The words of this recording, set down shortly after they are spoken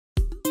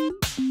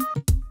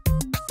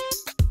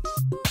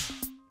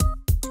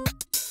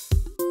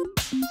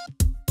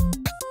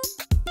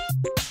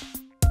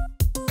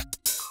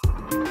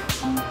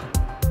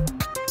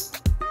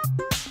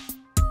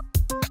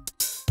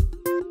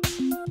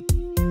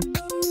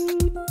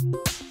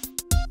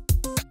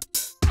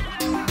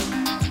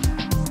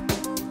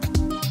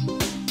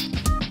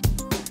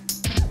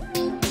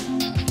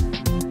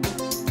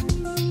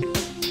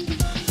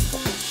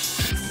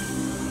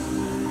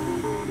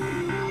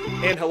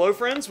And hello,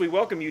 friends. We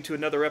welcome you to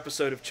another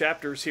episode of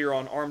Chapters here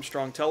on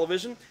Armstrong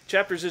Television.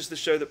 Chapters is the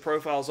show that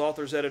profiles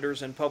authors,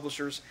 editors, and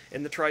publishers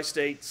in the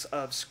tri-states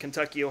of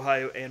Kentucky,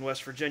 Ohio, and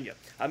West Virginia.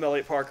 I'm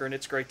Eliot Parker, and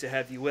it's great to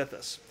have you with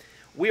us.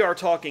 We are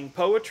talking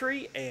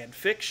poetry and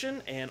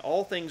fiction and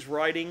all things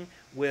writing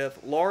with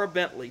Laura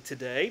Bentley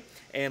today.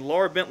 And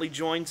Laura Bentley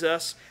joins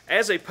us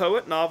as a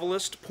poet,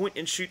 novelist,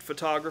 point-and-shoot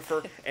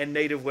photographer, and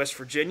native West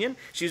Virginian.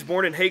 She was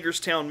born in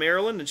Hagerstown,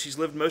 Maryland, and she's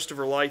lived most of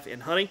her life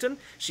in Huntington.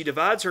 She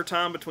divides her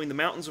time between the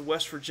mountains of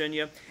West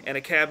Virginia and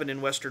a cabin in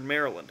western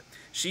Maryland.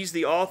 She's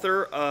the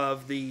author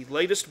of the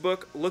latest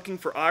book, Looking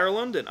for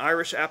Ireland, an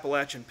Irish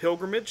Appalachian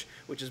Pilgrimage,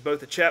 which is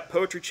both a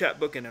poetry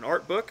chapbook and an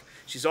art book.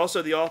 She's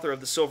also the author of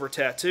The Silver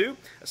Tattoo,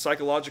 a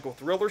psychological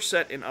thriller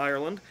set in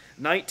Ireland,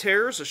 Night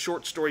Terrors, a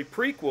short story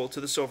prequel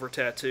to The Silver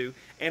Tattoo,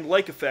 and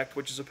Lake Effect,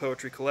 which is a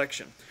poetry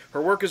collection.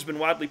 Her work has been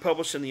widely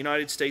published in the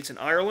United States and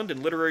Ireland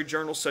in literary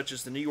journals such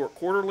as the New York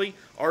Quarterly,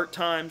 Art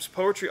Times,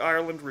 Poetry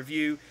Ireland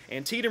Review,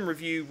 Antietam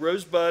Review,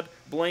 Rosebud,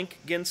 Blink,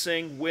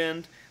 Ginseng,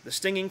 Wind, The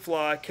Stinging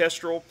Fly,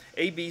 Kestrel,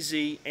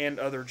 ABZ, and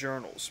other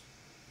journals.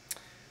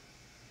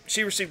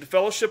 She received a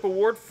fellowship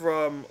award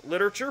for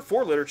literature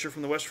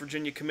from the West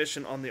Virginia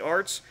Commission on the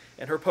Arts,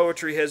 and her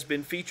poetry has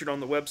been featured on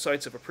the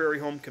websites of A Prairie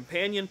Home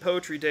Companion,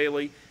 Poetry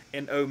Daily,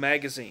 and O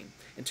Magazine.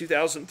 In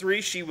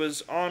 2003, she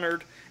was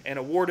honored and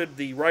awarded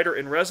the Writer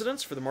in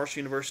Residence for the Marshall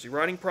University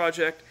Writing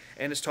Project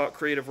and has taught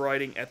creative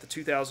writing at the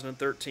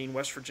 2013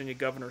 West Virginia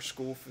Governor's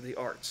School for the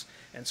Arts.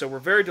 And so we're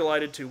very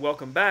delighted to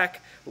welcome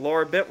back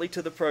Laura Bentley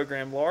to the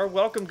program. Laura,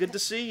 welcome. Good to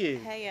see you.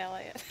 Hey,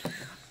 Eliot.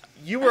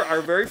 You were our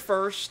very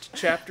first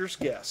chapter's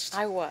guest.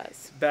 I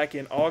was. Back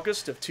in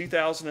August of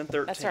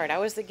 2013. That's right. I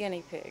was the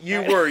guinea pig. You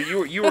right?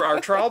 were. You were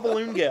our trial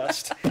balloon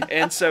guest.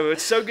 And so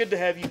it's so good to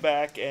have you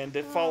back and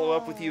to follow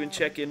up with you and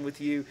check in with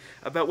you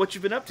about what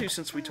you've been up to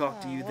since we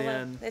talked to you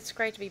then. It's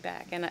great to be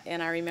back.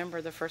 And I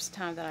remember the first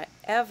time that I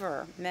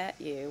ever met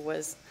you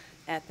was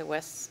at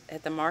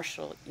the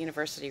Marshall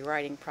University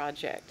Writing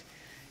Project.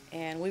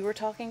 And we were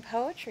talking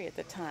poetry at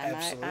the time.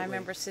 Absolutely. I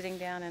remember sitting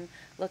down and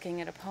looking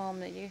at a poem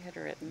that you had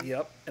written.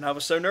 Yep. And I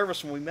was so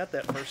nervous when we met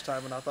that first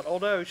time, and I thought, oh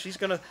no, she's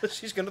gonna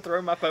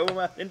throw my poem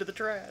out into the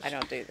trash. I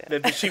don't do that.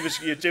 But it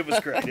was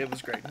great. It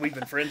was great. We've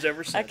been friends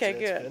ever since. Okay,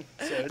 good.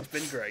 It's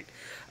been great.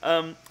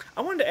 I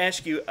wanted to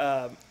ask you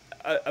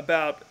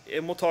about,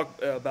 and we'll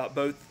talk about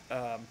both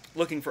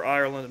Looking for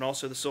Ireland and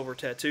also The Silver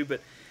Tattoo.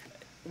 But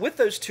with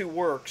those two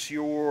works,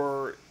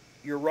 your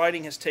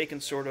writing has taken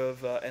sort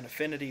of an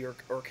affinity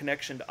or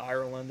connection to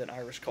Ireland and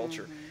Irish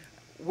culture. Mm-hmm.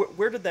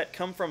 Where did that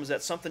come from? Is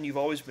that something you've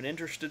always been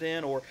interested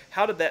in? Or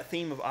how did that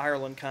theme of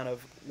Ireland kind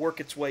of work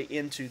its way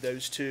into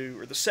those two,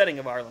 or the setting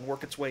of Ireland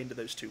work its way into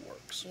those two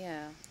works?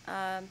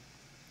 Yeah.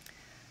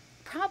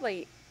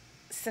 Probably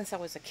since I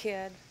was a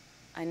kid,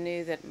 I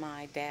knew that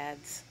my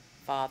dad's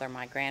father,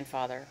 my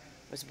grandfather,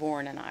 was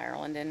born in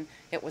Ireland, and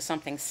it was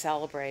something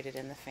celebrated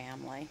in the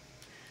family.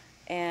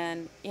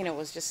 And, it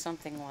was just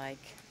something like,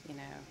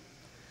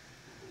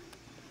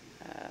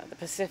 the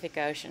Pacific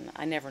Ocean.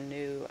 I never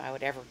knew I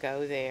would ever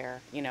go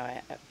there.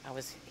 I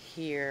was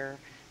here.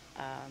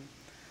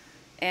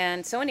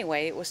 And so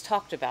anyway, it was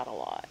talked about a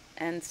lot.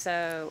 And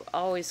so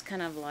always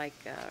kind of like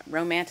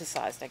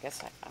romanticized, I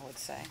guess I would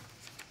say.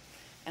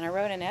 And I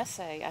wrote an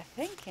essay, I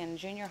think, in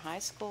junior high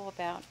school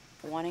about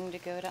wanting to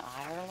go to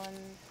Ireland.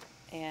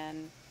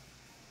 And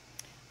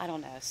I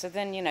don't know. So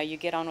then, you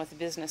get on with the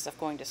business of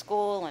going to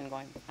school and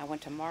I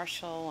went to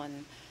Marshall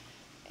and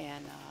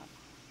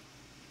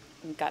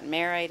got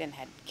married and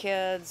had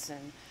kids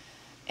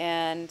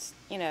and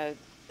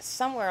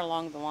somewhere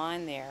along the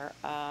line there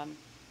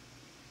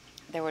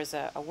was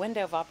a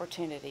window of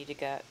opportunity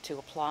to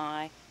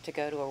apply to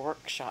go to a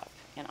workshop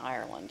in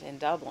Ireland, in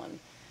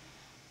Dublin,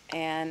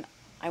 and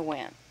I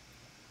went.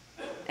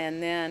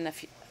 And then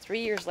 3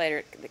 years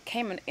later, it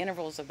came in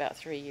intervals of about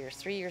 3 years.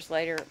 3 years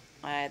later,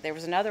 there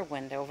was another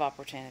window of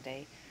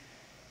opportunity,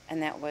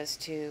 and that was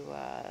to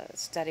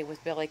study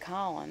with Billy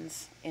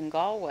Collins in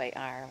Galway,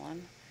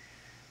 Ireland.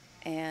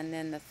 And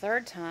then the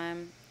third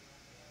time,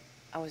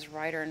 I was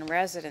writer in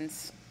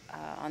residence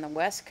on the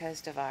west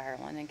coast of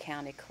Ireland in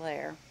County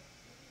Clare.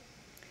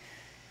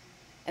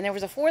 And there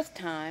was a fourth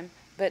time,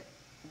 but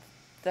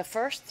the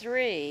first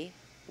three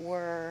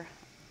were,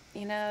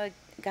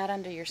 got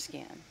under your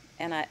skin.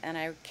 And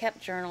I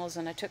kept journals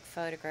and I took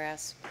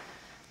photographs,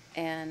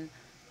 and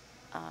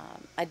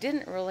I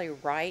didn't really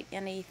write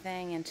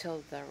anything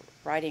until the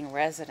writing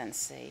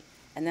residency.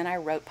 And then I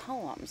wrote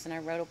poems, and I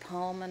wrote a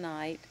poem a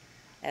night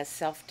as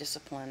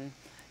self-discipline,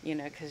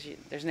 because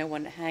there's no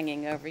one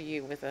hanging over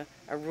you with a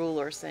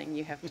ruler saying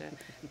you have to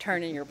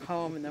turn in your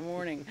poem in the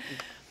morning.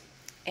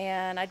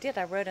 And I did.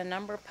 I wrote a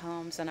number of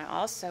poems, and I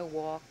also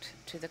walked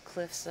to the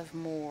cliffs of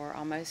Moher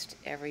almost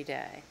every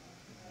day.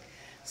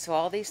 So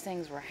all these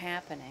things were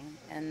happening,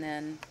 and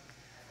then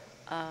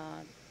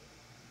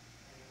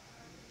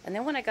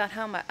when I got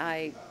home,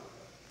 I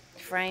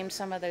framed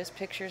some of those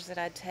pictures that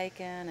I'd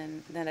taken,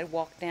 and then I'd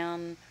walk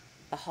down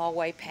the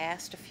hallway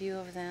past a few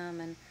of them,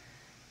 and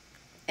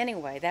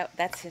anyway,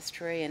 that's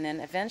history. And then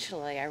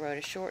eventually I wrote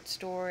a short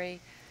story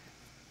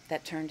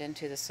that turned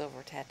into the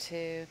silver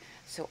tattoo.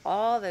 So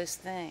all those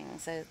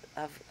things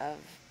of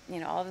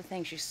you know, all the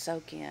things you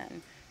soak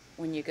in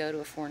when you go to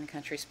a foreign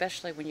country,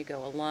 especially when you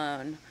go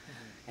alone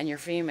and you're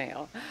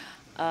female,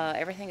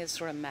 everything is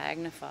sort of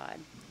magnified,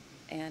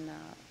 and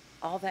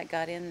all that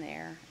got in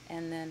there.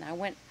 And then I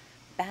went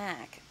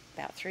back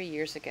about 3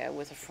 years ago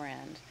with a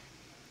friend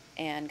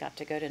and got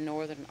to go to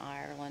Northern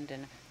Ireland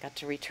and got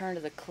to return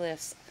to the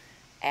cliffs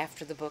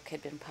after the book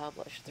had been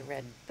published,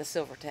 the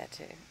Silver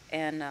Tattoo.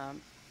 And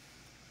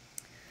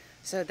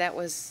so that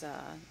was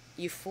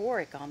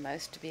euphoric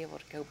almost to be able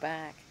to go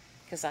back,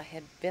 because I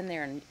had been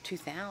there in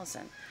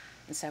 2000,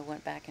 and so I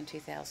went back in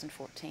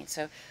 2014.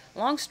 So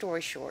long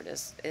story short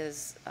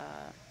is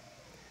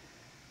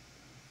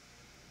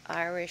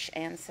Irish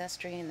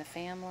ancestry in the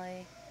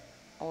family,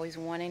 always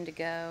wanting to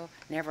go,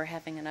 never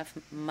having enough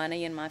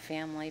money in my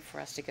family for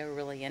us to go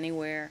really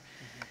anywhere.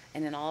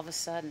 And then all of a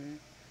sudden,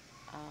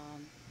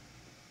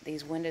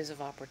 these windows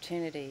of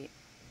opportunity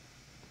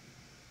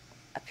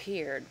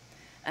appeared.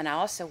 And I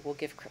also will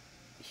give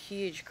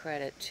huge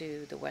credit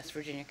to the West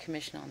Virginia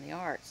Commission on the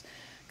Arts,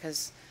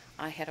 because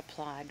I had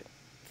applied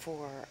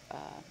for,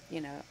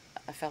 you know,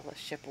 a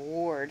fellowship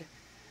award,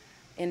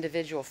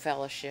 individual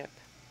fellowship,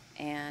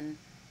 and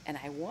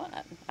I won.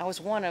 I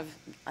was one of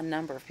a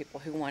number of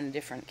people who won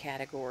different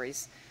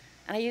categories,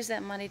 and I used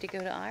that money to go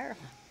to Ireland.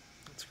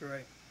 That's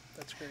great.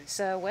 That's great.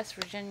 So West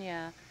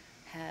Virginia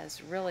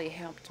has really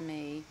helped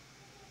me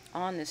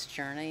on this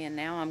journey, and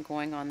now I'm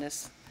going on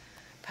this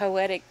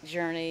poetic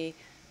journey.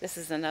 This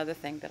is another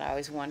thing that I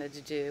always wanted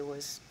to do,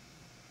 was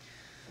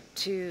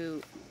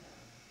to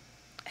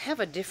have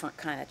a different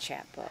kind of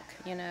chapbook,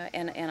 you know,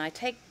 and I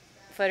take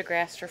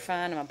photographs for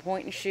fun. I'm a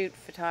point and shoot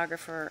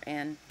photographer,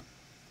 and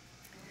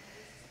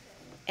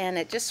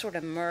it just sort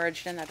of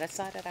merged, and I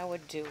decided I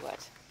would do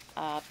it.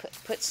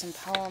 Put some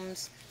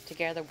poems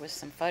together with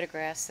some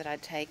photographs that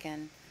I'd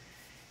taken,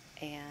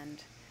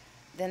 and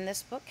then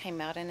this book came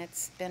out, and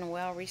it's been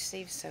well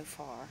received so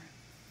far.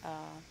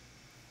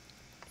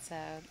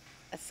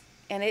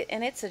 And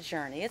it's a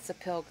journey. It's a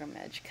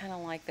pilgrimage, kind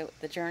of like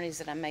the journeys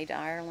that I made to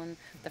Ireland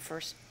the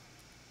first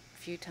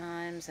few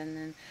times, and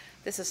then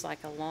this is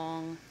like a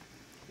long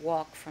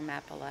walk from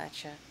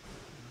Appalachia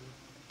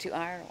to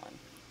Ireland.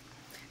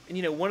 And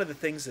you know, one of the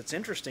things that's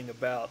interesting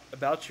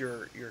about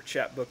your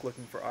chapbook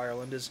Looking for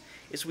Ireland is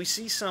we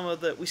see some of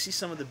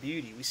the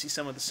beauty. We see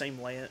some of the same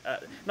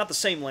not the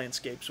same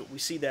landscapes, but we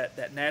see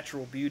that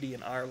natural beauty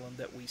in Ireland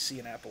that we see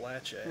in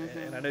Appalachia.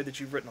 And I know that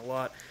you've written a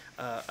lot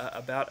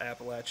about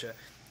Appalachia.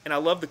 And I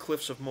love the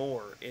Cliffs of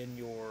Moher in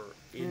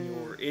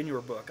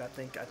your book. I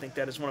think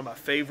that is one of my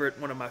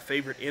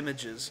favorite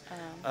images,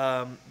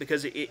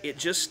 because it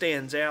just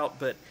stands out,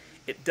 but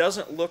it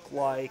doesn't look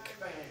like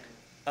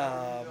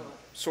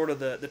sort of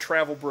the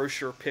travel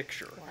brochure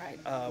picture.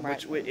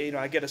 Right. Which, you know,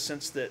 I get a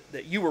sense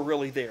that you were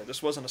really there.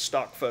 This wasn't a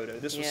stock photo.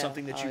 This was Yeah.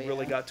 something that you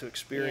really got to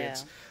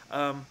experience.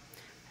 Yeah.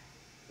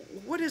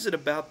 What is it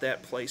about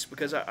that place?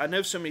 Because I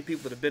know so many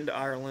people that have been to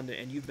Ireland,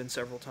 and you've been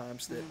several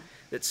times,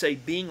 that say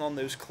being on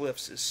those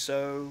cliffs is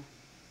so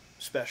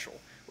special.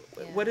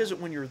 Yeah. What is it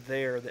when you're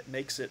there that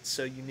makes it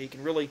so unique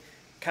and really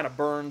kind of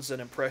burns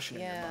an impression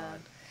in your Yeah.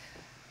 mind?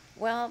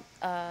 Well,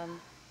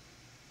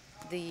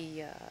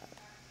 the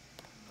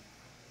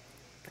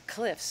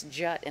cliffs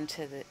jut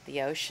into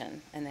the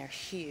ocean, and they're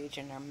huge,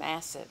 and they're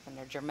massive, and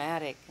they're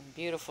dramatic and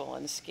beautiful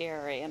and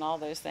scary and all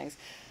those things.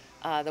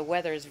 The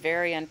weather is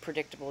very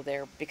unpredictable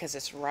there because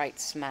it's right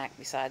smack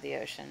beside the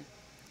ocean,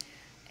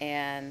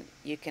 and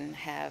you can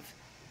have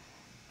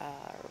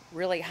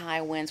really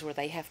high winds where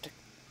they have to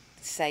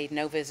say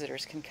no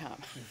visitors can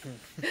come.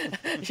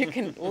 You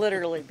can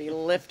literally be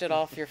lifted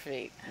off your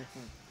feet.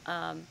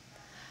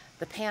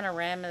 The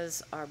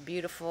panoramas are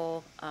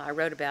beautiful. I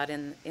wrote about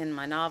in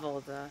my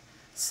novel, the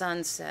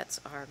sunsets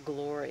are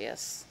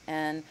glorious,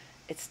 and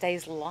it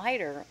stays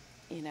lighter,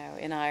 you know,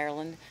 in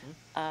Ireland.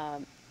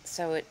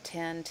 So at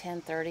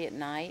 10:30 at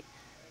night,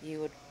 you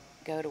would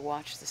go to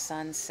watch the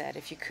sunset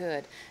if you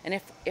could, and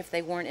if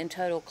they weren't in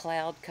total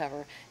cloud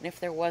cover, and if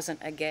there wasn't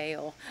a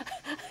gale.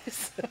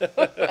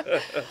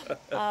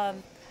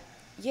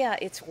 Yeah,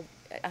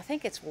 I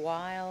think it's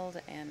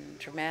wild and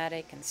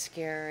dramatic and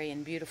scary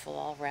and beautiful,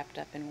 all wrapped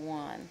up in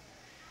one.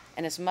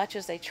 And as much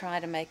as they try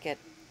to make it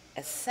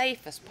as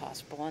safe as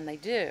possible, and they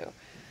do,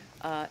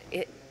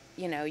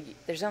 you know,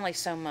 there's only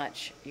so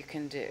much you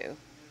can do.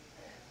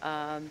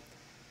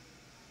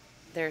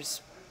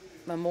 There's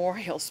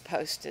memorials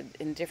posted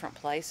in different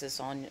places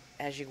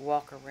as you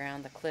walk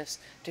around the cliffs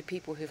to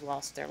people who've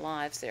lost their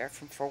lives there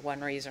for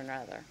one reason or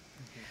another.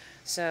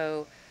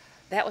 So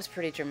that was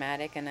pretty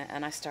dramatic,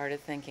 and I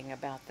started thinking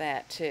about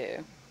that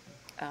too.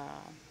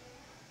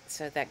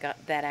 So that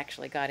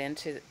actually got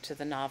into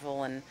the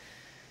novel, and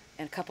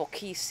a couple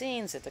key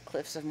scenes at the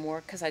Cliffs of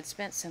Moher, because I'd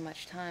spent so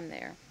much time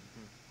there.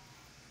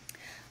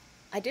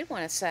 I did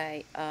want to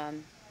say,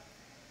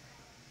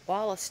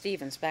 Wallace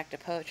Stevens, back to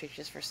poetry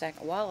just for a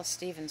second, Wallace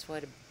Stevens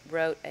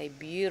wrote a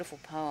beautiful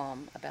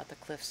poem about the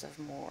Cliffs of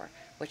Moher,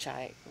 which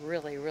I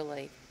really,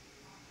 really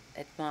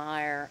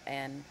admire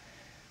and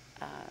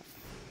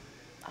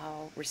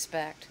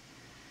respect.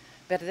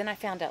 But then I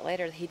found out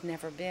later that he'd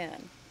never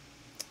been.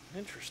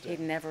 Interesting. He'd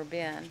never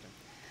been.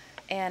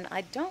 And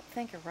I don't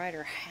think a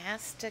writer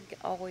has to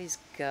always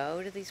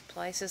go to these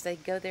places. They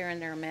go there in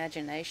their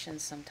imagination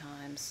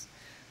sometimes.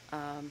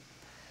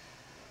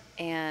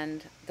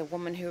 And the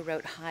woman who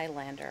wrote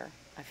Highlander,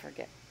 I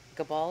forget,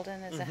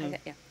 Gabaldon, is that how yeah.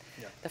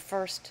 Yeah. The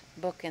first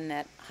book in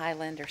that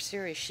Highlander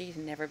series, she'd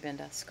never been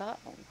to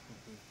Scotland.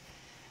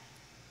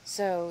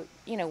 So,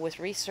 you know, with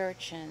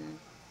research and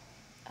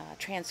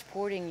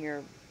transporting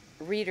your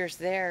readers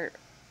there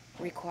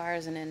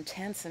requires an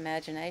intense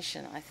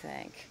imagination, I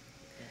think.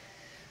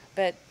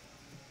 But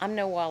I'm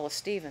no Wallace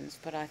Stevens,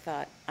 but I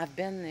thought, I've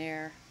been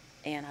there,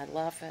 and I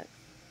love it,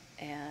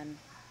 and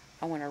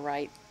I want to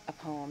write a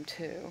poem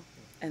too.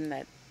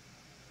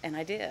 And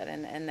I did,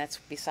 and that's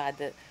beside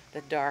the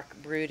dark,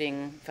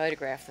 brooding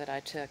photograph that I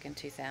took in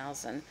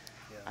 2000.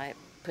 Yeah. I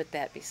put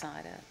that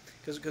beside it.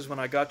 Because when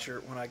I got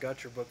your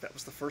book, that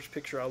was the first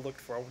picture I looked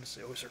for. I wanted to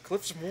say, "Oh, is there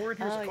cliffs more in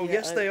here?" Oh, Like, oh yeah.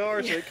 yes, they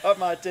are. So it caught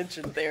my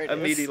attention There it is.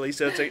 immediately.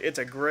 So it's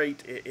a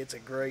great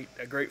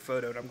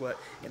photo, and I'm glad.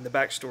 And the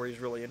backstory is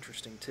really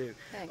interesting too.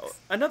 Thanks.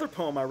 Another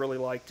poem I really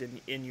liked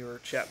in your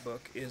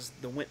chapbook is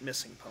the Went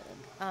Missing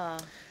poem.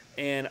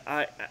 And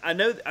I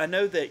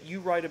know that you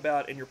write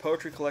about in your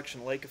poetry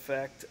collection Lake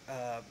Effect.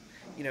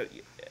 You know,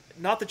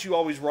 not that you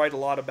always write a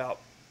lot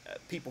about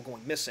people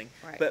going missing,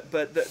 Right.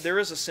 but there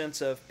is a sense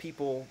of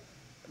people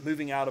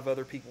moving out of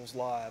other people's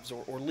lives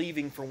or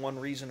leaving for one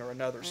reason or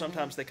another.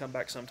 Sometimes they come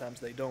back,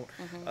 sometimes they don't.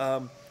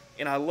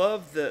 And I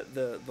love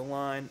the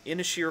line,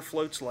 "Inisheer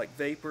floats like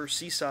vapor,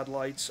 seaside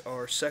lights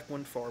are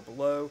sequined far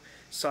below,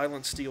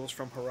 silence steals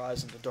from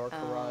horizon to dark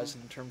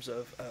horizon," in terms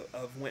of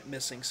Went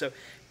Missing. So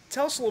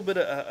tell us a little bit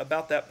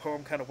about that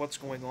poem, kind of what's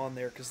going on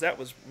there, because that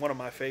was one of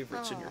my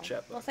favorites in your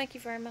chapbook. Well, thank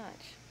you very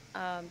much.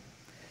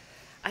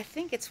 I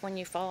think it's when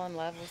you fall in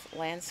love with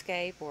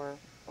landscape or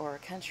a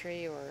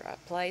country or a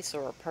place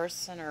or a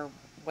person or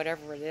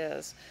whatever it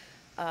is,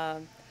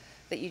 that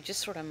you just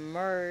sort of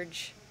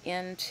merge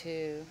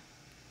into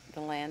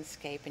the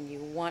landscape and you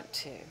want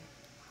to.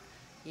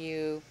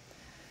 You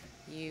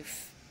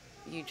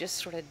just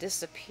sort of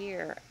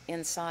disappear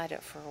inside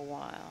it for a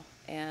while.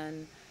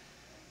 And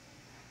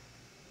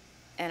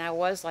I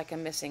was like a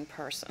missing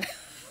person.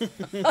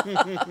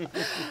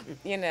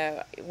 You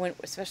know,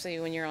 especially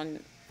when you're on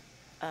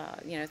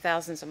you know,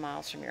 thousands of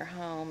miles from your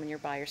home and you're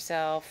by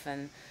yourself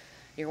and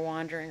you're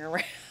wandering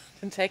around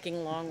and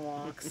taking long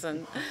walks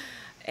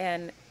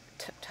and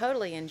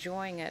totally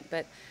enjoying it,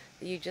 but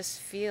you just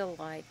feel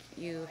like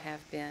you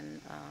have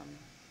been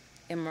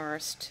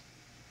immersed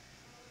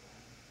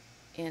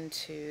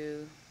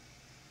into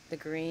the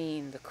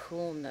green, the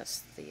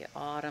coolness, the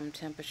autumn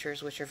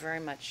temperatures, which are very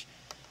much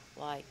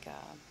like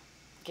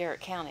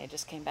Garrett County. I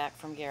just came back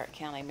from Garrett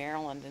County,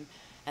 Maryland,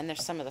 and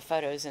there's some of the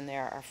photos in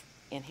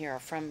here are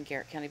from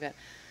Garrett County, but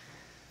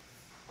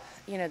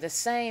you know, the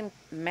same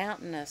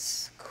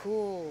mountainous,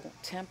 cool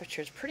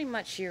temperatures pretty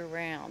much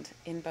year-round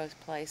in both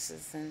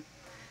places,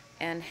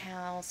 and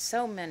how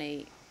so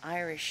many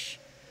Irish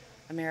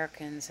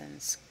Americans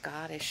and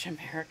Scottish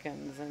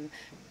Americans and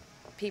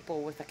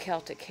people with a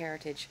Celtic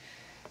heritage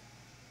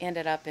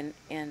ended up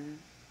in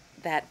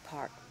that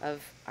part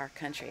of our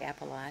country,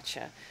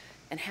 Appalachia,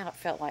 and how it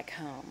felt like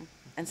home.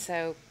 And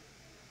so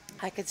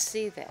I could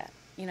see that.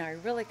 You know, I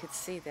really could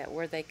see that,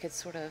 where they could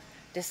sort of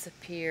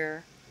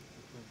disappear.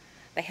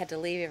 They had to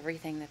leave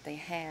everything that they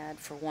had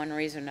for one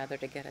reason or another,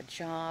 to get a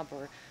job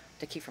or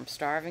to keep from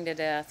starving to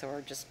death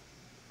or just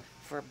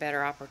for a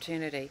better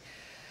opportunity.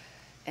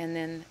 And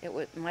then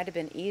it might have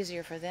been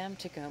easier for them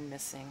to go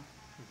missing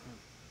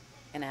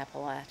in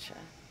Appalachia.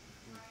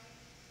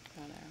 I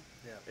don't know.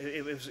 Yeah,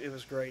 it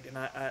was great, and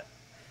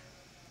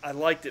I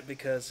liked it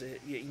because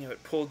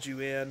it pulled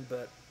you in,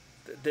 but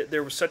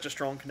there was such a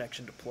strong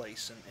connection to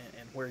place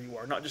and where you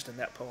are, not just in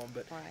that poem,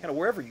 but Right. kind of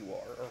wherever you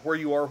are or where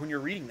you are when you're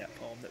reading that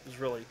poem. That was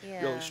really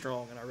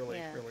strong, and I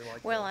really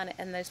liked Well, that.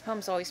 and those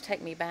poems always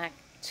take me back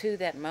to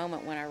that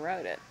moment when I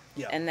wrote it.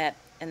 Yeah. And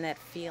that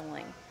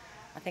feeling.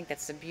 I think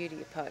that's the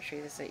beauty of poetry,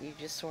 is that you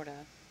just sort of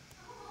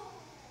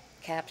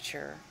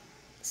capture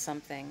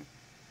something.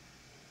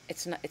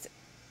 It's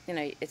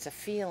a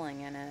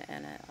feeling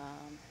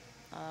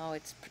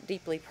it's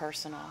deeply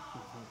personal.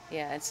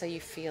 Yeah, and so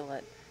you feel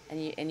it,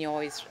 and you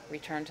always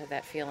return to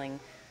that feeling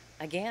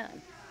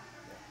again.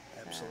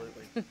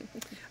 Absolutely.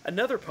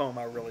 Another poem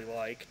I really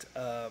liked,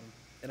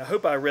 and I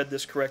hope I read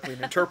this correctly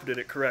and interpreted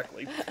it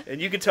correctly,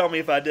 and you can tell me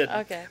if I didn't.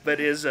 Okay. But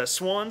is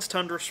Swans,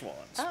 Tundra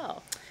Swans.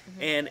 Oh.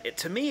 And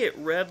to me, it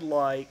read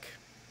like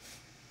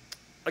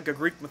a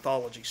Greek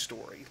mythology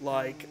story,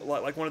 like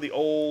one of the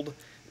old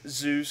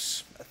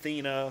Zeus,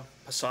 Athena,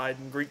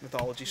 Poseidon Greek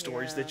mythology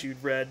stories that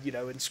you'd read,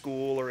 in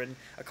school or in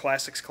a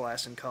classics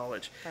class in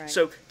college. Right.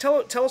 So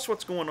tell us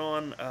what's going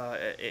on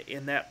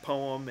in that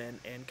poem,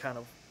 and kind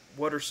of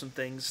what are some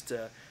things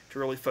to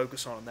really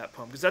focus on in that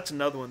poem, because that's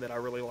another one that I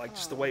really like,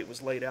 just the way it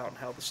was laid out and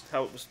how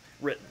it was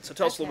written. So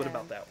tell us a little bit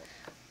about that one.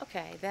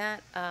 Okay,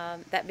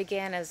 that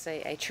began as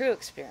a true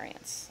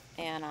experience,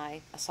 and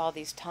I saw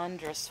these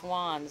tundra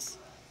swans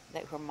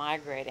that were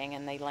migrating,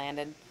 and they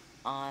landed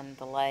on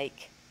the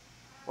lake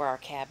where our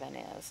cabin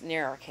is,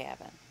 near our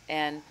cabin.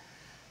 And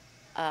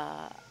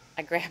I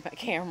grabbed my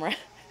camera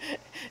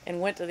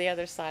and went to the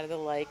other side of the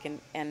lake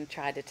and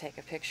tried to take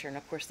a picture. And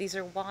of course, these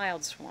are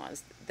wild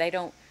swans. They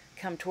don't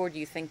come toward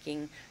you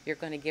thinking you're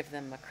going to give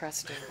them a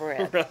crust of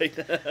bread. Right.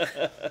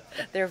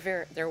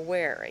 They're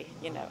wary,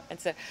 you know. And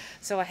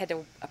so I had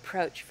to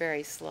approach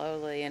very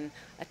slowly, and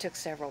I took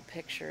several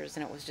pictures,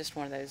 and it was just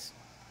one of those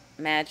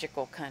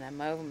magical kind of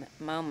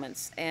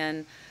moments.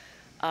 And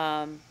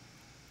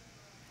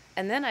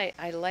then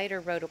I later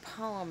wrote a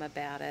poem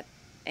about it,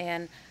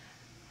 and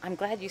I'm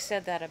glad you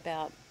said that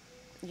about,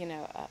 you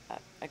know,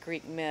 a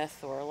Greek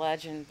myth or a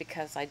legend,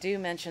 because I do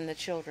mention the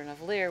children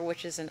of Lear,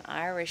 which is an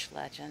Irish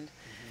legend,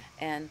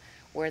 and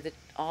where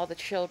all the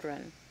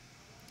children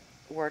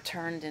were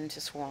turned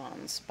into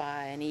swans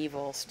by an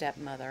evil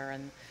stepmother,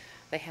 and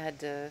they had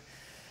to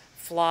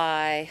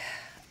fly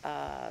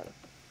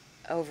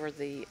over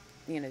the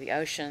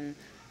ocean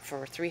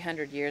for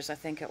 300 years, I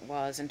think it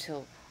was,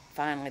 until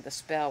finally the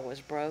spell was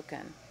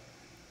broken.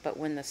 But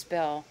when the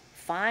spell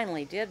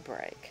finally did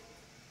break,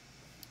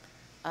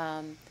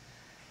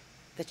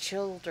 the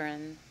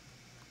children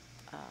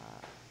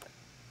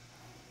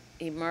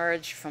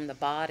emerged from the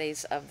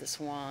bodies of the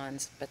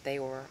swans, but they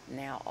were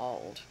now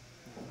old.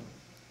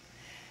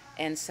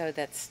 And so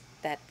that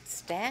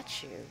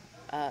statue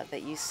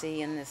that you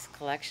see in this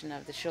collection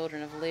of the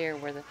children of Lear,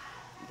 where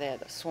the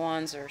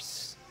swans are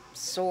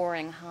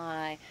soaring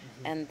high,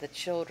 and the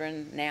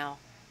children now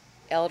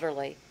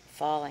elderly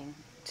falling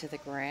to the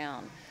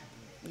ground.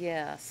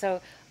 Yeah,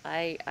 so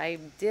I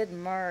did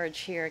merge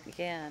here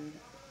again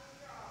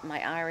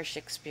my Irish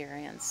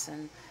experience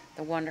and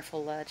the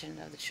wonderful legend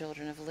of the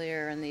children of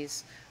Lear and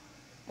these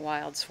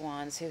wild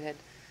swans who had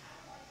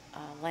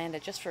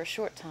landed just for a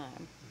short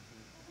time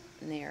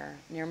near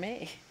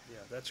me. Yeah,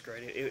 that's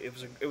great.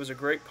 It was a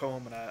great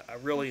poem, and I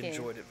really Thank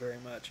you. enjoyed it very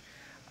much.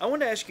 I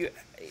wanted to ask you,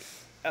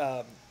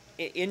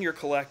 in your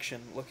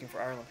collection, looking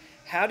for Ireland,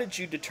 how did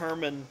you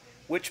determine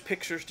which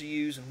pictures to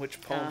use and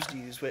which poems to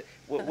use?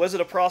 Was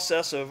it a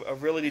process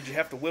of really, did you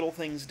have to whittle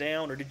things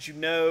down, or did you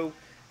know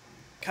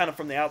kind of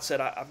from the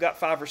outset, I've got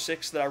 5 or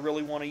 6 that I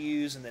really want to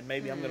use, and then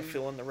maybe I'm going to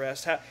fill in the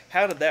rest?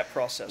 How did that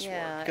process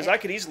work? Because I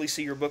could easily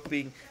see your book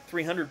being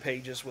 300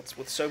 pages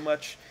with so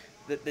much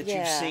that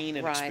you've seen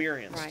and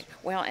experienced. Right.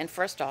 Well, and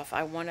first off,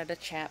 I wanted a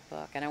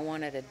chapbook, and I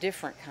wanted a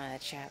different kind of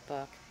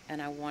chapbook,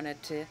 and I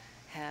wanted to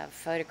have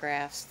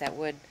photographs that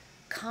would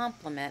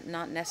complement,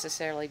 not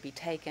necessarily be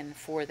taken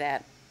for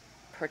that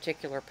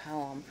particular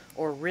poem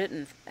or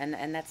written,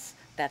 and that's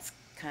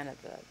kind of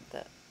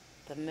the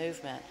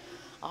movement.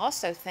 I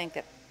also think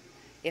that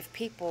if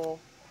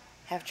people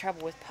have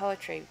trouble with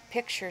poetry,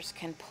 pictures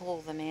can pull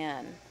them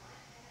in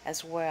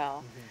as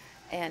well.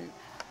 And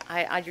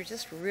I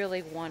just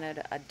really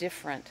wanted a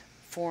different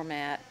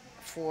format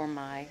for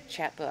my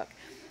chapbook.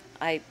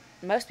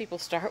 Most people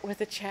start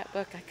with a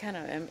chapbook. I kind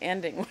of am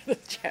ending with a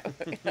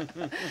chapbook.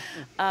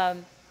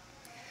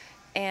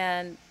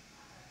 And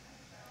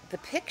the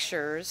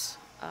pictures,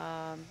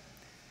 I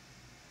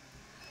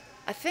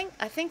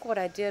think what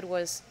I did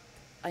was,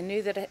 I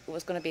knew that it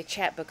was going to be a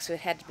chapbook, so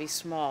it had to be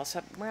small.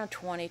 So around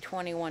 20,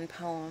 21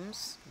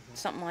 poems,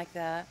 something like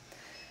that.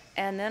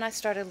 And then I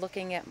started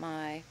looking at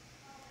my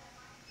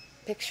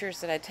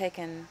pictures that I'd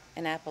taken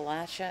in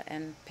Appalachia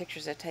and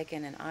pictures I'd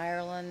taken in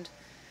Ireland.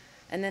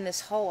 And then this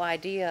whole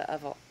idea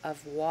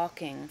of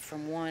walking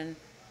from one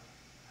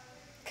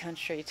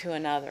country to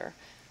another,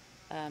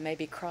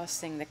 maybe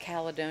crossing the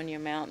Caledonia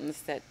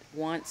Mountains that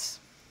once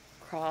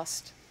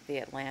crossed the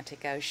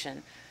Atlantic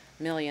Ocean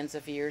millions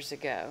of years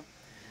ago.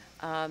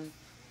 And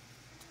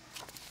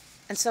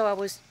so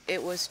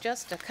it was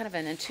just a kind of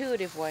an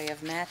intuitive way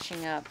of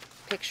matching up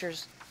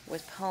pictures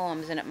with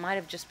poems, and it might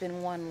have just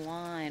been one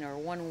line or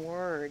one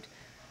word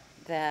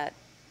that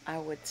I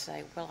would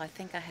say, well, I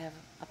think I have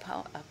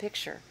a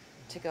picture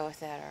to go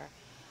with that, or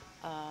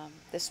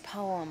this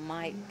poem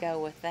might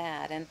go with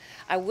that. And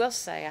I will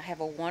say I have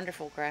a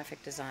wonderful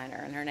graphic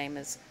designer, and her name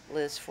is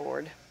Liz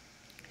Ford.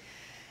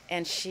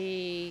 And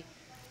she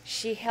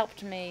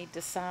helped me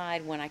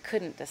decide when I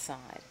couldn't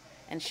decide.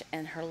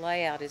 And her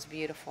layout is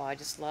beautiful. I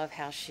just love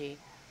how she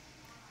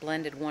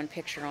blended one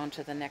picture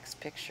onto the next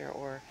picture,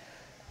 or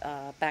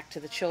back to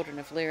the Children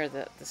of Lear,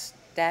 the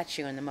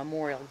statue in the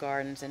Memorial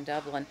Gardens in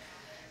Dublin.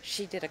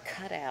 She did a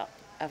cutout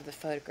of the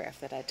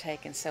photograph that I'd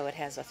taken, so it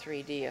has a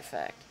 3D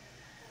effect.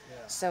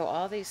 Yeah. So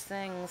all these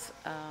things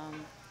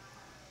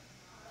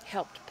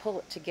helped pull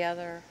it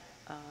together,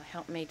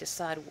 helped me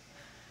decide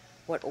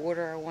what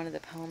order I wanted the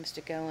poems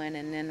to go in,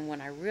 and then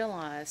when I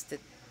realized that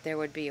there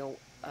would be a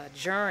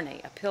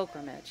journey, a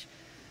pilgrimage,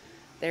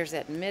 there's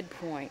that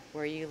midpoint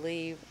where you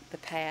leave the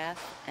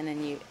path, and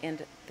then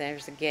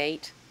there's a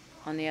gate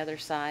on the other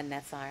side, and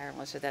that's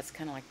Ireland. So that's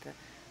kind of like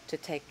to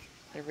take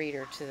the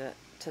reader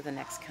to the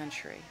next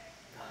country.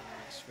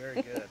 Nice,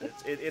 very good.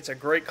 It's a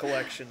great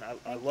collection.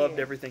 I loved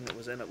everything that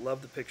was in it.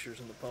 Loved the pictures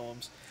and the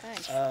poems.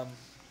 Thanks.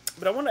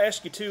 But I want to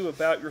ask you too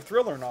about your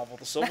thriller novel,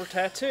 The Silver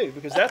Tattoo,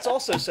 because that's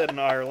also set in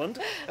Ireland.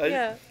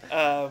 Yeah.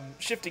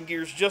 Shifting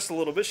gears just a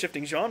little bit,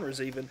 shifting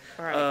genres even.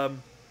 Right.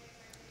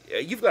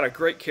 You've got a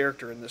great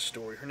character in this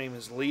story. Her name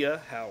is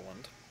Leah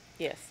Howland.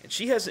 Yes. And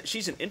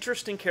she's an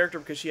interesting character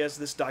because she has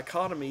this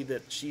dichotomy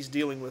that she's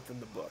dealing with in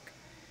the book.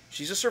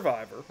 She's a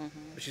survivor,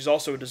 but she's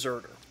also a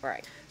deserter.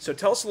 Right. So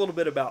tell us a little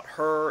bit about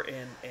her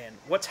and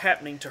what's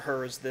happening to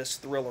her as this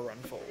thriller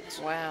unfolds.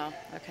 Wow.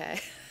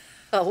 Okay.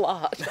 A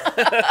lot.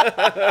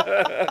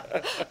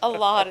 A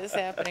lot is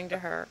happening to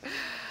her.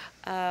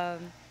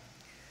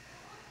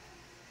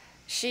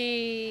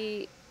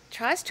 She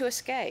tries to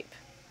escape.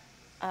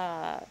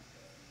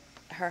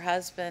 Her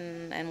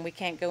husband, and we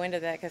can't go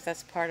into that because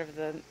that's part of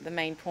the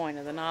main point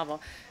of the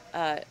novel,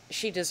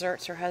 she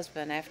deserts her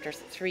husband after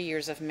 3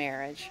 years of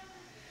marriage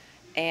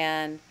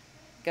and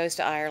goes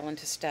to Ireland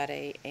to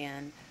study,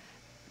 and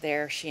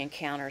there she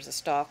encounters a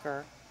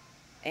stalker,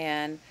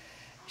 and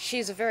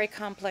she's a very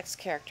complex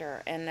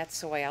character, and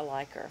that's the way I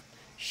like her.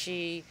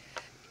 She's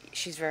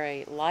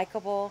very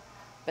likable,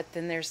 but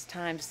then there's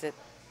times that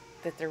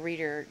the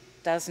reader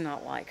does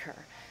not like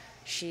her.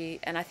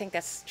 And I think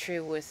that's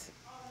true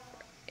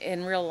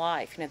in real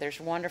life. You know,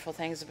 there's wonderful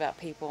things about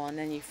people, and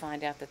then you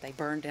find out that they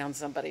burned down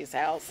somebody's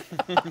house.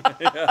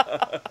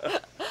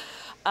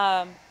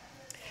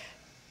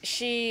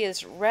 She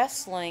is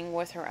wrestling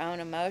with her own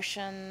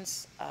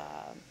emotions,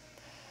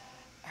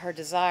 her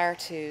desire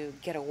to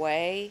get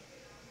away,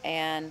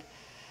 and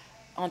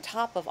on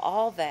top of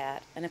all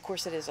that, and of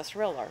course it is a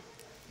thriller,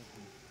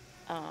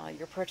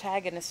 your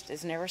protagonist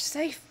is never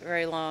safe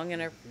very long in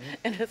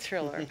a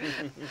thriller.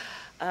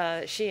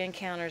 She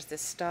encounters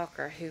this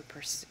stalker who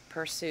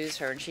pursues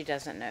her, and she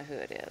doesn't know who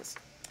it is.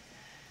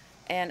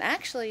 And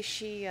actually,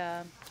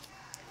 I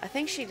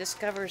think she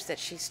discovers that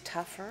she's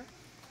tougher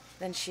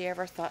than she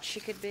ever thought she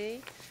could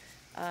be,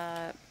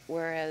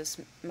 whereas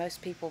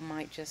most people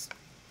might just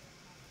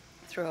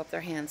throw up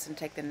their hands and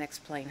take the next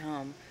plane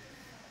home.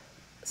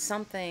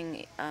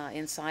 Something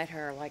inside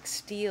her, like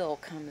steel,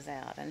 comes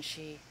out, and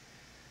she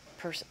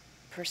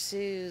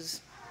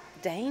pursues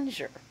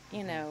danger,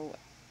 you know,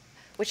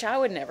 which I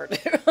would never do.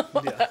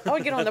 Yeah. I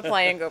would get on the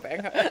plane and go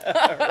back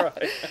home.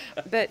 Right.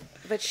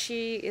 But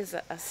she is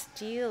a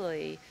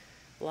steely,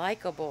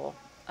 likable,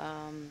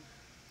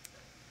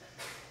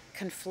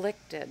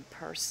 conflicted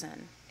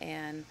person,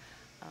 and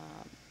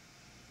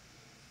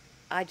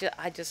I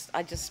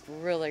just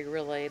really,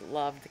 really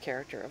love the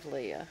character of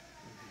Leah.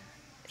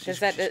 Does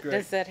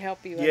that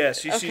help you? Yeah,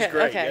 she's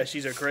great. Okay. Yeah,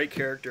 she's a great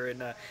character,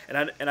 and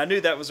I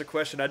knew that was a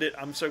question.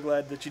 I'm so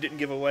glad that you didn't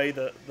give away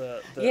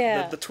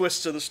the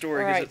twists of the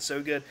story because it's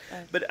so good.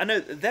 But I know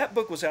that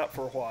book was out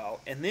for a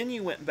while, and then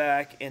you went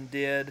back and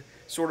did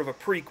sort of a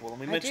prequel, and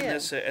we mentioned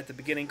this at the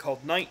beginning,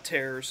 called Night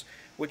Terrors,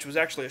 which was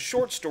actually a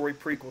short story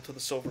prequel to The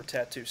Silver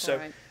Tattoo.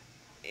 So,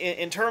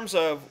 in terms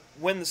of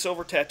when The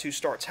Silver Tattoo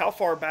starts, how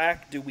far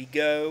back do we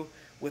go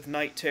with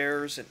Night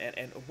Terrors,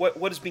 and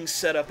what is being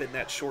set up in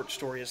that short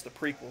story as the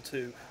prequel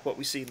to what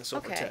we see in The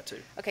Silver Tattoo?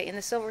 Okay, in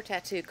The Silver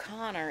Tattoo,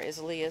 Connor is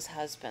Leah's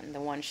husband, the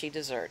one she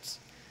deserts.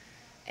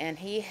 And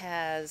he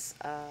has,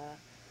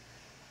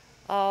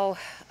 not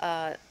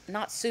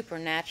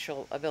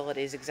supernatural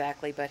abilities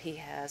exactly, but he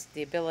has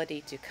the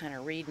ability to kind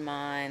of read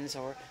minds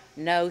or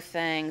know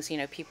things, you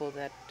know, people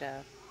that,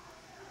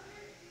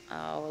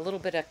 a little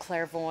bit of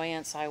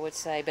clairvoyance, I would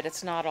say, but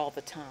it's not all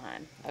the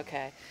time,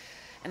 okay?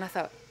 And I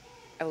thought,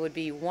 it would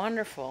be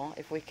wonderful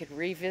if we could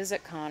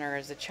revisit Connor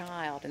as a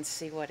child and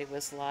see what he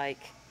was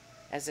like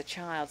as a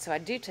child. So I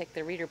do take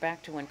the reader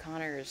back to when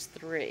Connor is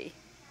 3.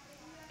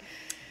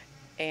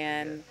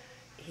 And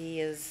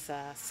he is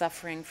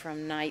suffering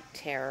from night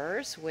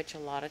terrors, which a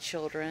lot of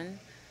children,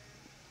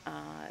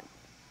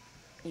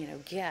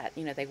 get.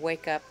 You know, they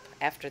wake up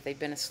after they've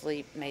been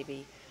asleep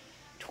maybe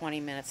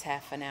 20 minutes,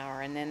 half an hour,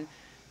 and then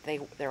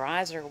their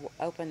eyes are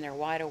open, they're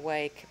wide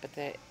awake, but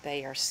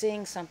they are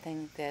seeing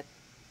something that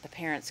the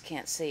parents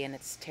can't see, and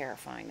it's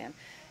terrifying them.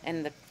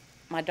 And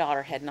my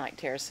daughter had night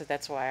terrors, so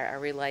that's why I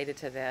related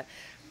to that.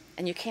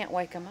 And you can't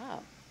wake them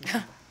up.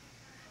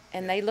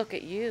 And they look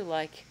at you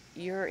like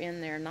you're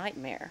in their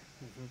nightmare.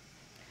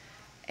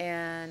 Mm-hmm.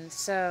 And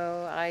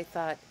so I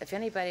thought, if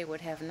anybody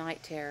would have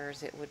night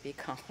terrors, it would be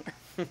Connor.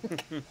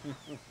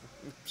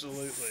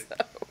 Absolutely.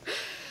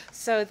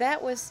 So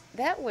that was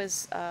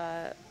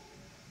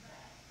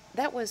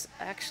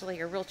actually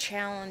a real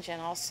challenge,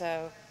 and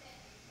also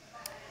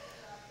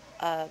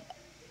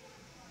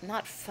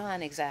not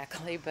fun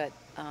exactly, but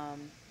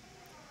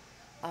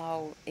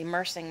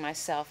immersing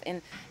myself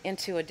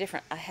into a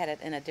different. I had it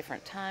in a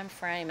different time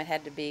frame. It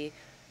had to be,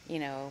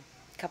 a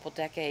couple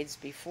decades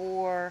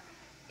before,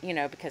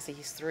 because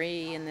he's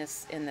 3 in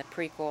the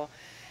prequel,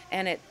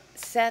 and it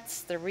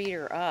sets the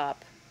reader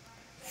up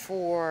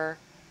for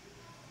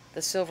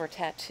the Silver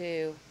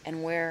Tattoo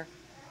and where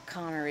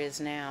Connor is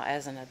now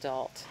as an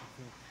adult.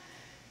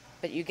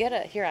 But you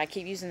get here I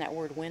keep using that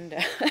word window.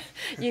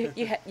 you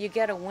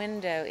get a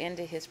window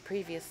into his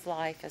previous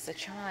life as a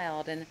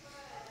child, and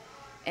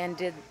And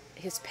did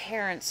his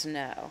parents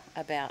know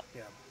about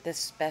Yeah. this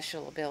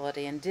special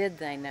ability, and did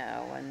they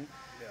know? And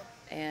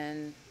Yeah.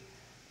 and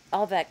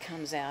all that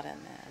comes out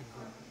in that.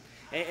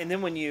 And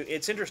then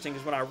it's interesting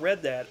because when I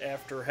read that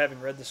after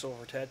having read The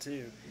Silver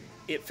Tattoo,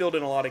 it filled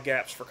in a lot of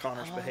gaps for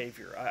Connor's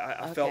behavior.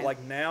 I felt Okay. like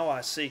now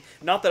I see,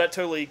 not that I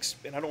totally,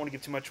 and I don't want to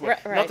give too much away,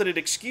 Right. not that it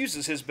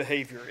excuses his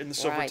behavior in The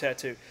Silver Right.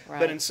 Tattoo, Right.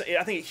 but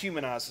I think it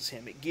humanizes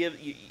him.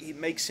 It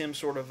makes him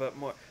sort of a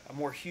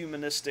more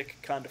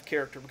humanistic kind of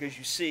character because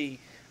you see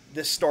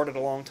this started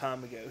a long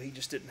time ago. He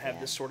just didn't have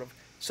Yeah. this sort of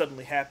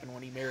suddenly happen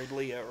when he married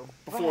Leah or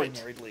before Right. he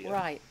married Leah.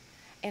 Right.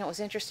 And it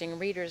was interesting.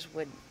 Readers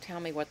would tell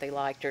me what they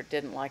liked or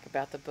didn't like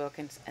about the book,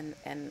 and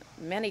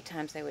many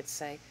times they would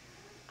say,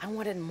 "I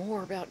wanted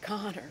more about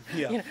Connor.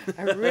 Yeah. You know,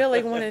 I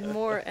really wanted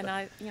more."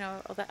 And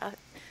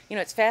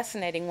it's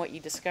fascinating what you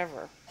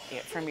discover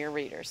from your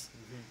readers.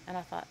 And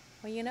I thought,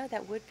 well,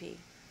 that would be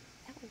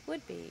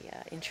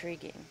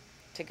intriguing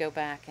to go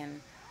back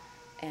and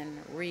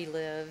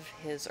relive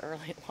his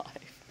early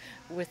life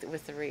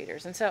with the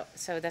readers. And so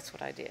that's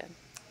what I did.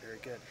 Very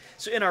good.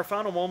 So in our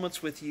final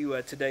moments with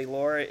you today,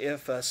 Laura,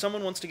 if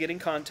someone wants to get in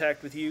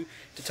contact with you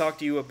to talk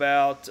to you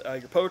about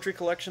your poetry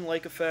collection,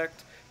 Lake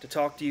Effect, to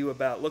talk to you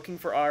about Looking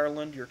for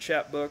Ireland, your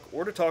chapbook,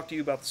 or to talk to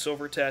you about The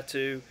Silver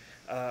Tattoo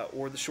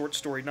or the short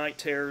story Night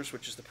Terrors,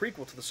 which is the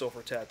prequel to The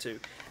Silver Tattoo,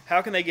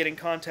 how can they get in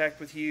contact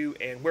with you,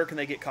 and where can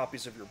they get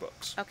copies of your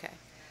books? Okay.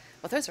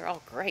 Well, those are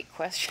all great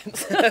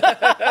questions.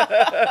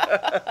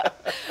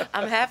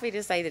 I'm happy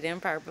to say that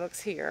Empire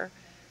Books here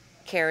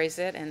carries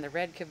it, and the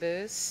Red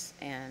Caboose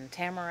and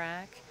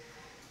Tamarack,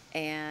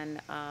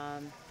 and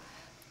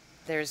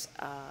there's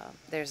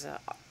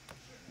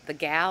the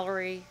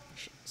Gallery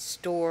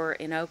store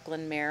in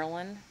Oakland,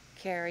 Maryland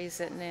carries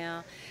it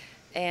now,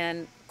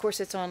 and of course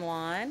it's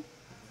online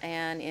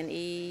and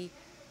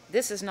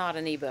this is not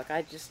an ebook.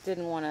 I just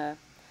didn't want to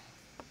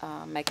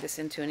make this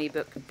into an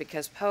ebook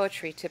because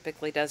poetry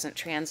typically doesn't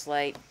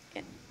translate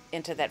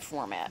into that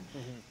format.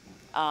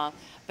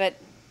 But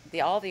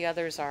all the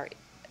others are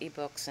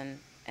ebooks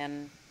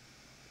and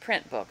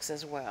print books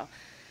as well.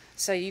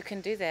 So you can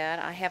do that.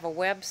 I have a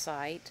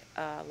website,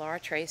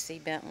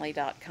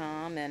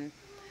 lauratracybentley.com, and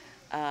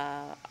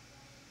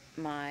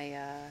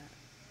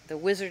the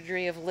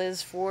wizardry of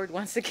Liz Ford,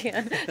 once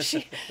again,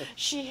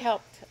 she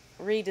helped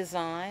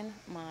redesign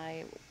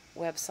my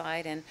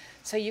website, and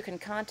so you can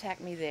contact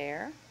me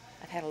there.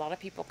 I've had a lot of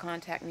people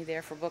contact me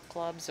there for book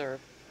clubs or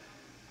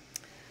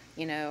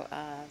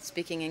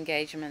speaking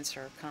engagements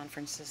or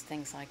conferences,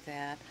 things like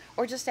that,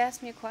 or just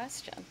ask me a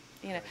question,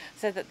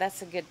 so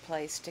that's a good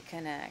place to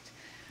connect.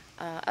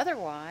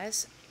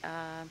 Otherwise,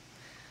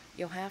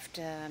 you'll have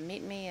to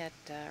meet me at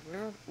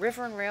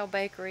River and Rail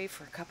Bakery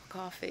for a cup of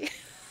coffee.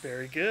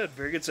 Very good,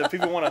 very good. So if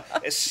people want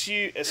to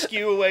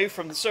eschew away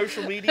from the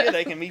social media,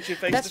 they can meet you face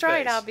to face. That's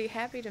right. I'll be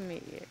happy to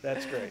meet you.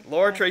 That's great.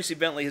 Laura Treacy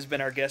Bentley has been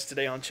our guest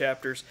today on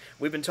Chapters.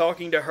 We've been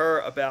talking to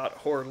her about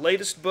her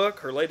latest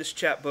book, her latest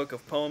chapbook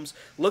of poems,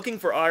 Looking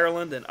for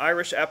Ireland, an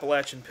Irish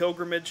Appalachian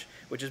Pilgrimage,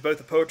 which is both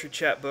a poetry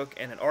chapbook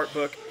and an art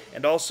book,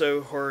 and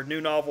also her new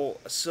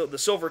novel, The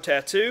Silver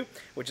Tattoo,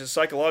 which is a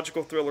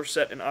psychological thriller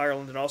set in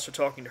Ireland, and also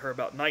talking to her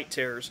about Night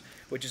Terrors,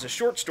 which is a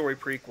short story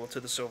prequel to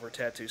The Silver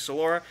Tattoo. So,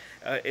 Laura,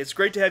 it's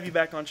great to have you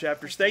back on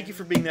Chapters. Thank you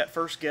for being that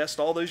first guest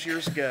all those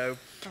years ago.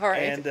 All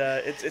right. And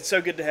it's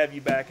so good to have you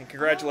back, and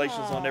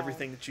congratulations on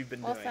everything that you've been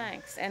doing. Well,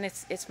 thanks. And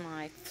it's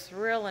my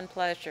thrill and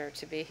pleasure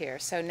to be here.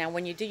 So now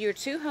when you do your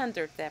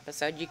 200th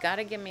episode, you got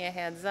to give me a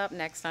heads up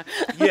next time.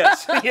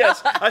 Yes.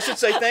 I should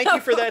say thank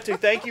you for that, too.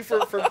 Thank you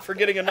for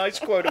getting a nice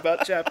quote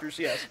about Chapters,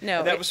 yes. No,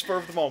 and that was spur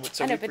of the moment,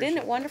 so I know, we but isn't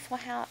appreciate it wonderful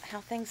how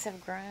things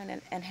have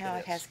grown and how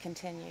it has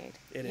continued?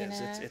 It is.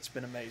 It's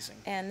been amazing.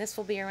 And this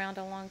will be around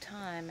a long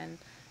time, and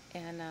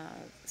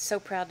so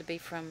proud to be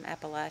from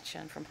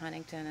Appalachia and from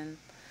Huntington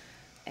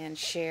and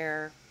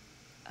share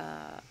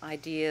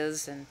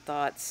ideas and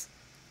thoughts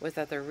with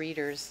other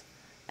readers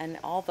and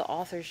all the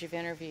authors you've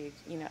interviewed.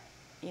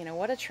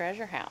 What a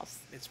treasure house.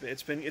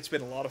 It's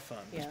been a lot of fun.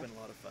 Yeah. It's been a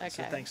lot of fun. Okay.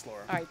 So thanks,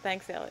 Laura. All right,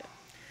 thanks, Eliot.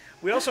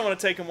 We also want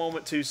to take a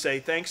moment to say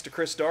thanks to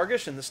Chris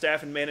Dargish and the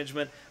staff and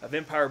management of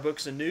Empire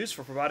Books and News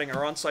for providing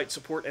our on-site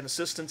support and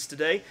assistance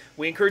today.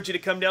 We encourage you to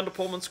come down to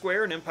Pullman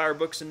Square and Empire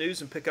Books and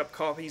News and pick up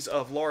copies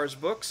of Laura's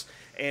books,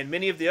 and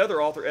many of the other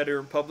author, editor,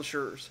 and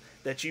publishers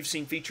that you've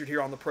seen featured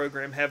here on the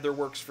program have their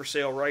works for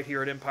sale right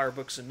here at Empire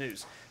Books and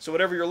News. So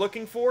whatever you're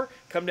looking for,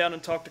 come down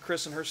and talk to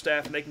Chris and her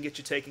staff, and they can get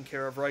you taken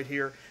care of right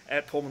here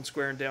at Pullman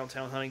Square in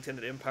downtown Huntington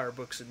at Empire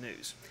Books and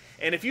News.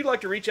 And if you'd like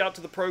to reach out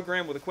to the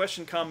program with a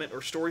question, comment,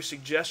 or story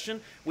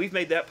suggestion, we've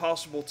made that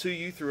possible to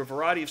you through a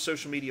variety of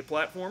social media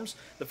platforms.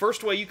 The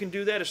first way you can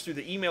do that is through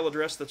the email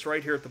address that's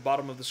right here at the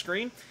bottom of the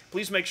screen.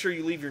 Please make sure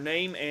you leave your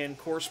name and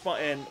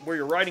where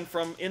you're writing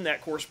from in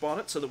that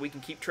correspondence so that we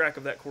can keep track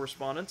of that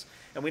correspondence.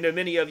 And we know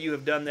many of you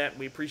have done that, and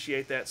we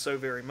appreciate that so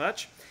very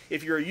much.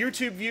 If you're a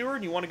YouTube viewer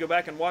and you want to go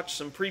back and watch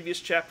some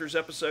previous Chapters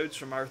episodes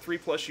from our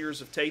 3+ years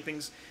of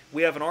tapings,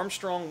 we have an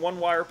Armstrong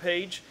one-wire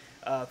page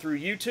through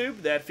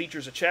YouTube. That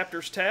features a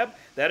chapters tab.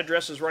 That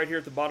address is right here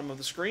at the bottom of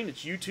the screen.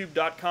 It's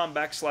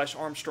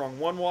youtube.com/Armstrong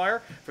One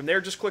Wire. From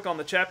there, just click on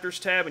the chapters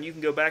tab, and you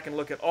can go back and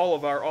look at all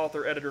of our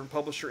author, editor, and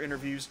publisher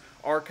interviews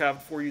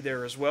archived for you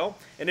there as well.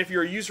 And if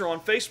you're a user on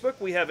Facebook,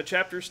 we have a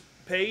chapters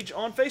page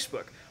on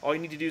Facebook. All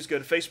you need to do is go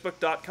to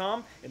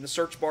facebook.com, in the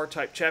search bar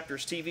type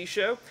Chapters TV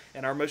Show,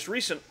 and our most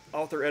recent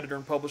author, editor,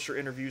 and publisher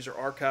interviews are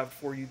archived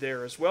for you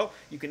there as well.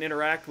 You can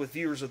interact with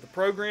viewers of the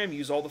program,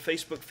 use all the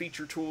Facebook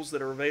feature tools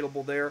that are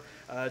available there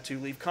to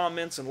leave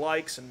comments and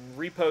likes and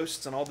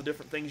reposts and all the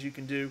different things you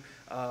can do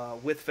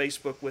with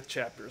Facebook with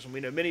Chapters. And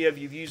we know many of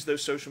you have used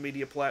those social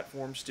media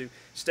platforms to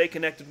stay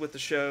connected with the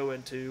show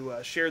and to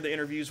share the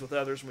interviews with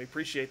others, and we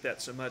appreciate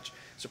that so much.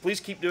 So please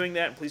keep doing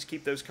that, and please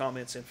keep those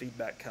comments and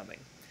feedback coming.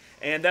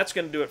 And that's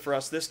going to do it for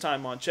us this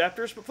time on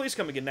Chapters, but please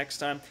come again next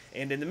time.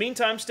 And in the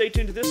meantime, stay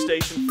tuned to this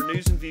station for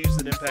news and views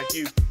that impact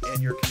you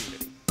and your community.